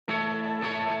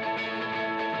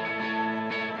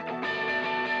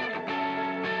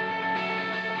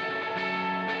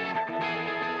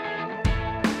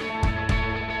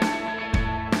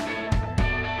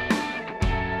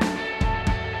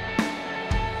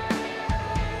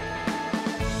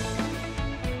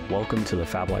Welcome to the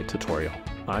FabLight tutorial.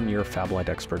 I'm your FabLight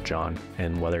expert, John,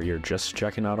 and whether you're just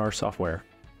checking out our software,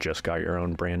 just got your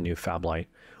own brand new FabLight,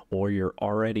 or you're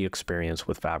already experienced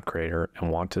with Fab Creator and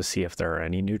want to see if there are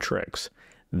any new tricks,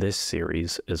 this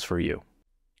series is for you.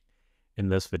 In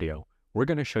this video, we're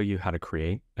going to show you how to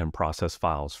create and process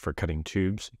files for cutting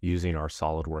tubes using our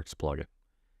SolidWorks plugin.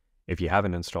 If you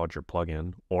haven't installed your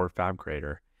plugin or Fab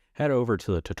Creator, head over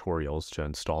to the tutorials to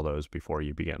install those before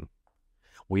you begin.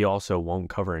 We also won't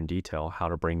cover in detail how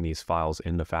to bring these files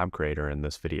into Fab Creator in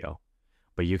this video,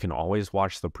 but you can always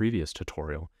watch the previous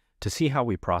tutorial to see how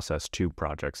we process tube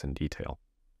projects in detail.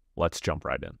 Let's jump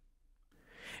right in.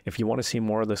 If you want to see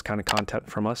more of this kind of content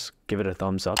from us, give it a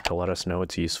thumbs up to let us know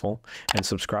it's useful, and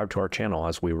subscribe to our channel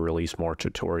as we release more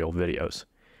tutorial videos.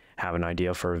 Have an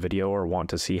idea for a video or want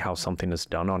to see how something is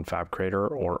done on Fab Creator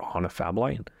or on a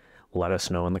FabLight? Let us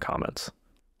know in the comments.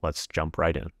 Let's jump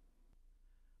right in.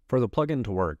 For the plugin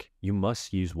to work, you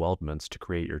must use weldments to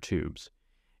create your tubes.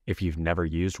 If you've never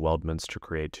used weldments to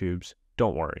create tubes,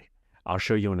 don't worry. I'll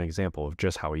show you an example of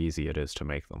just how easy it is to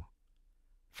make them.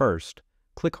 First,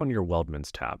 click on your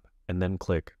Weldments tab, and then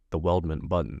click the Weldment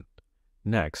button.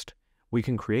 Next, we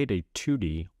can create a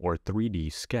 2D or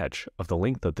 3D sketch of the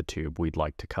length of the tube we'd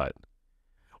like to cut.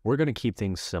 We're going to keep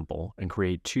things simple and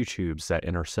create two tubes that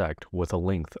intersect with a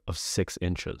length of 6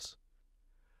 inches.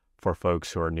 For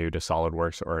folks who are new to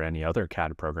SolidWorks or any other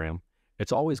CAD program,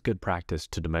 it's always good practice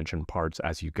to dimension parts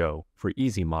as you go for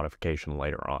easy modification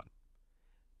later on.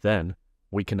 Then,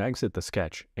 we can exit the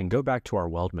sketch and go back to our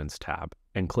Weldments tab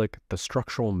and click the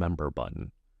Structural Member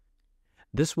button.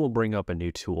 This will bring up a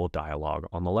new tool dialog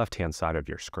on the left-hand side of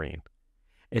your screen.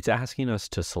 It's asking us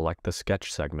to select the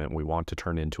sketch segment we want to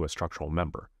turn into a structural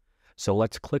member, so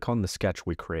let's click on the sketch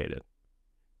we created.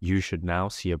 You should now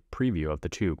see a preview of the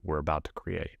tube we're about to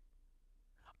create.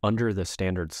 Under the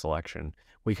standard selection,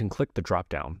 we can click the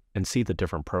drop-down and see the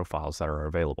different profiles that are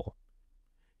available.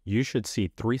 You should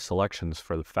see 3 selections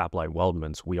for the FabLight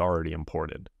weldments we already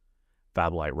imported: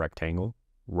 FabLight Rectangle,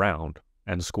 Round,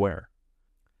 and Square.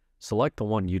 Select the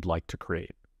one you'd like to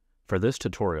create. For this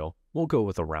tutorial, we'll go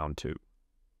with a round tube.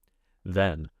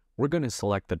 Then, we're going to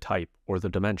select the type or the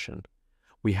dimension.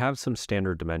 We have some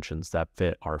standard dimensions that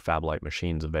fit our FabLight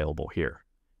machines available here.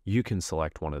 You can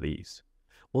select one of these.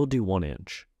 We'll do 1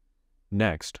 inch.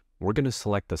 Next, we're going to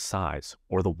select the size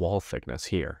or the wall thickness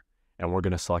here, and we're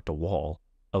going to select a wall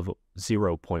of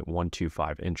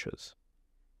 0.125 inches.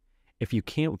 If you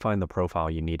can't find the profile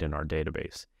you need in our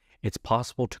database, it's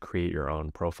possible to create your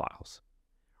own profiles.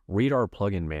 Read our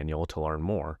plugin manual to learn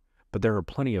more, but there are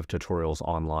plenty of tutorials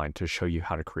online to show you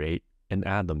how to create and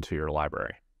add them to your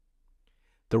library.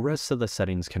 The rest of the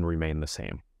settings can remain the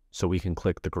same, so we can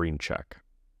click the green check.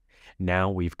 Now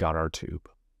we've got our tube.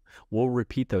 We'll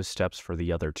repeat those steps for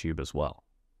the other tube as well.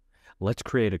 Let's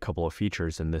create a couple of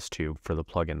features in this tube for the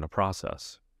plugin to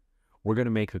process. We're going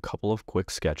to make a couple of quick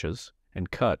sketches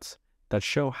and cuts that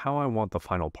show how I want the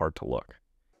final part to look.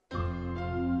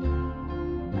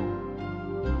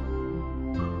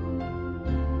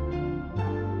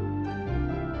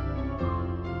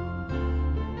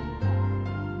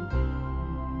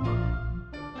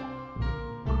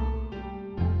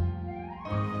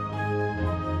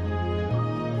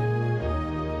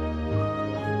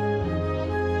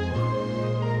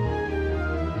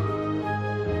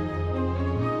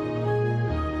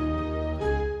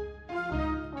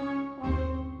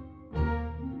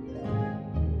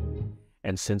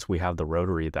 And since we have the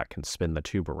rotary that can spin the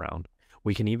tube around,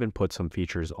 we can even put some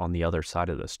features on the other side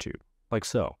of this tube, like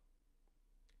so.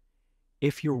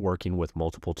 If you're working with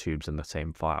multiple tubes in the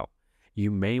same file,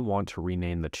 you may want to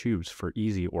rename the tubes for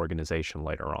easy organization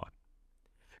later on.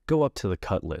 Go up to the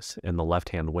cut list in the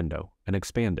left-hand window and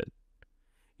expand it.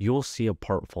 You'll see a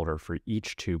part folder for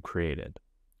each tube created.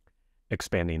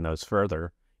 Expanding those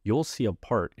further, you'll see a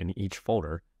part in each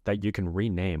folder that you can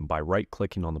rename by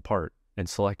right-clicking on the part and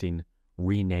selecting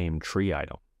Rename Tree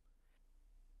Item.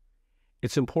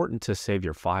 It's important to save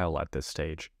your file at this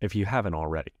stage if you haven't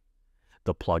already.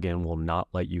 The plugin will not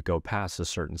let you go past a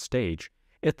certain stage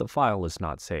if the file is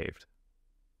not saved.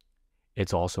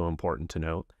 It's also important to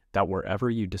note that wherever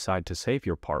you decide to save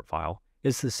your part file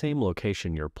is the same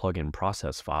location your plugin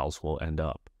process files will end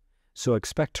up, so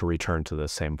expect to return to the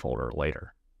same folder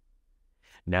later.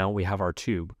 Now we have our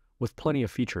tube with plenty of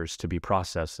features to be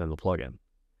processed in the plugin.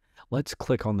 Let's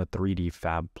click on the 3D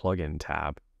Fab plugin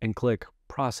tab and click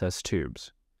Process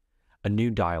Tubes. A new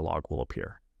dialog will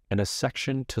appear and a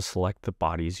section to select the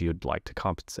bodies you'd like to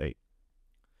compensate.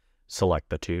 Select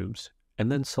the tubes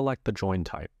and then select the join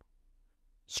type.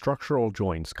 Structural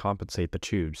joints compensate the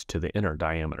tubes to the inner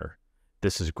diameter.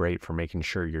 This is great for making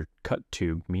sure your cut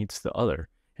tube meets the other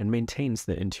and maintains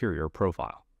the interior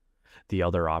profile. The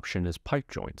other option is pipe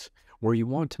joints, where you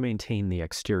want to maintain the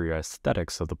exterior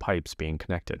aesthetics of the pipes being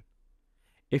connected.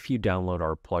 If you download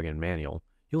our plugin manual,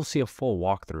 you'll see a full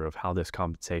walkthrough of how this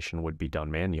compensation would be done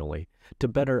manually to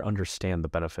better understand the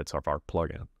benefits of our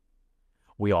plugin.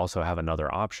 We also have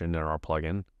another option in our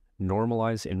plugin,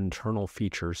 Normalize Internal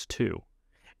Features Too,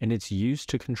 and it's used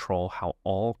to control how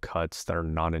all cuts that are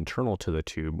not internal to the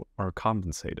tube are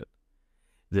compensated.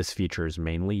 This feature is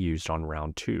mainly used on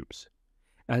round tubes.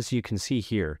 As you can see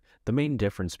here, the main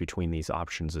difference between these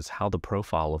options is how the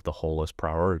profile of the hole is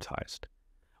prioritized,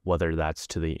 whether that's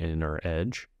to the inner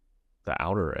edge, the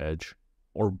outer edge,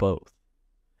 or both.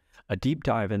 A deep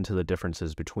dive into the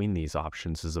differences between these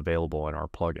options is available in our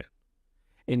plugin.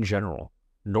 In general,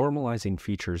 normalizing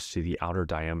features to the outer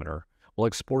diameter will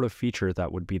export a feature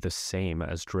that would be the same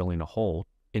as drilling a hole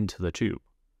into the tube.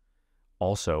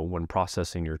 Also, when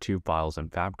processing your tube files in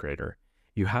FabCreator,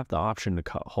 you have the option to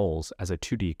cut holes as a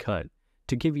 2D cut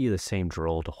to give you the same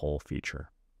drill to hole feature.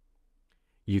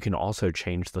 You can also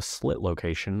change the slit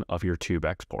location of your tube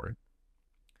export.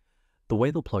 The way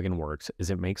the plugin works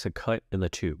is it makes a cut in the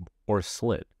tube, or a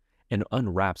slit, and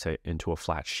unwraps it into a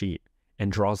flat sheet,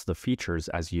 and draws the features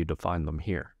as you define them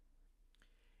here.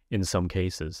 In some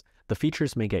cases, the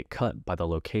features may get cut by the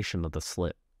location of the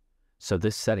slit, so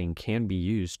this setting can be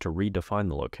used to redefine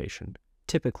the location,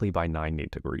 typically by 90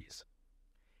 degrees.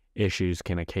 Issues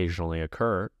can occasionally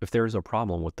occur if there is a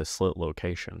problem with the slit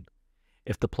location.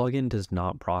 If the plugin does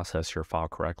not process your file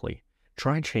correctly,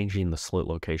 try changing the slit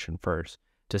location first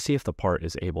to see if the part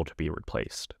is able to be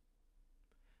replaced.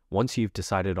 Once you've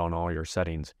decided on all your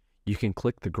settings, you can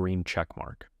click the green check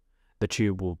mark. The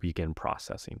tube will begin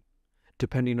processing.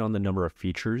 Depending on the number of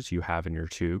features you have in your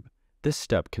tube, this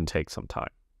step can take some time.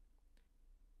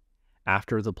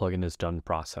 After the plugin is done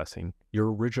processing,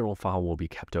 your original file will be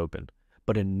kept open,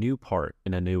 but a new part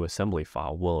in a new assembly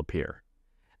file will appear.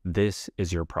 This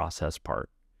is your process part,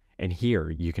 and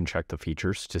here you can check the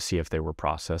features to see if they were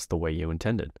processed the way you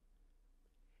intended.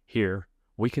 Here,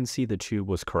 we can see the tube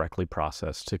was correctly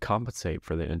processed to compensate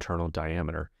for the internal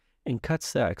diameter and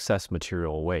cuts the excess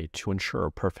material away to ensure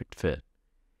a perfect fit.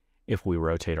 If we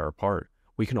rotate our part,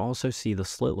 we can also see the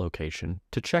slit location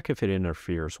to check if it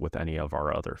interferes with any of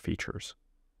our other features.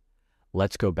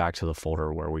 Let's go back to the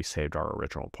folder where we saved our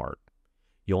original part.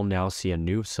 You'll now see a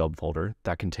new subfolder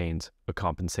that contains a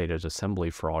compensated assembly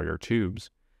for all your tubes,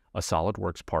 a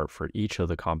SolidWorks part for each of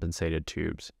the compensated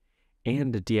tubes,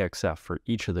 and a DXF for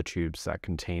each of the tubes that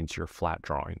contains your flat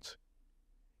drawings.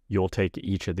 You'll take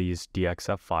each of these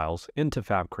DXF files into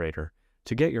FabCreator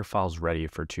to get your files ready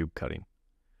for tube cutting.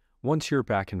 Once you're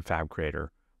back in FabCreator,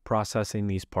 processing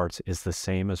these parts is the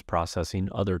same as processing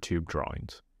other tube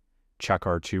drawings. Check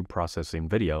our tube processing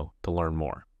video to learn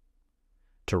more.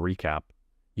 To recap,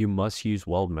 you must use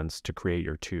weldments to create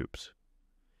your tubes.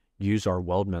 Use our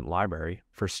weldment library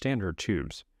for standard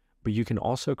tubes, but you can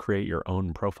also create your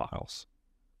own profiles.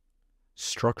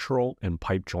 Structural and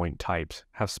pipe joint types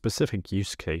have specific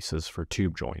use cases for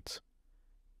tube joints.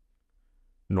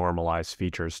 Normalize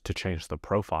features to change the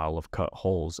profile of cut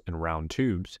holes in round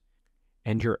tubes,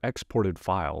 and your exported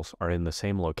files are in the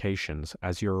same locations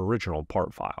as your original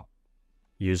part file.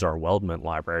 Use our weldment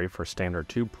library for standard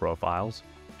tube profiles,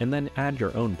 and then add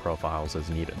your own profiles as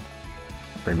needed.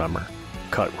 Remember,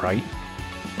 cut right,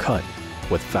 cut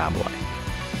with FabLight.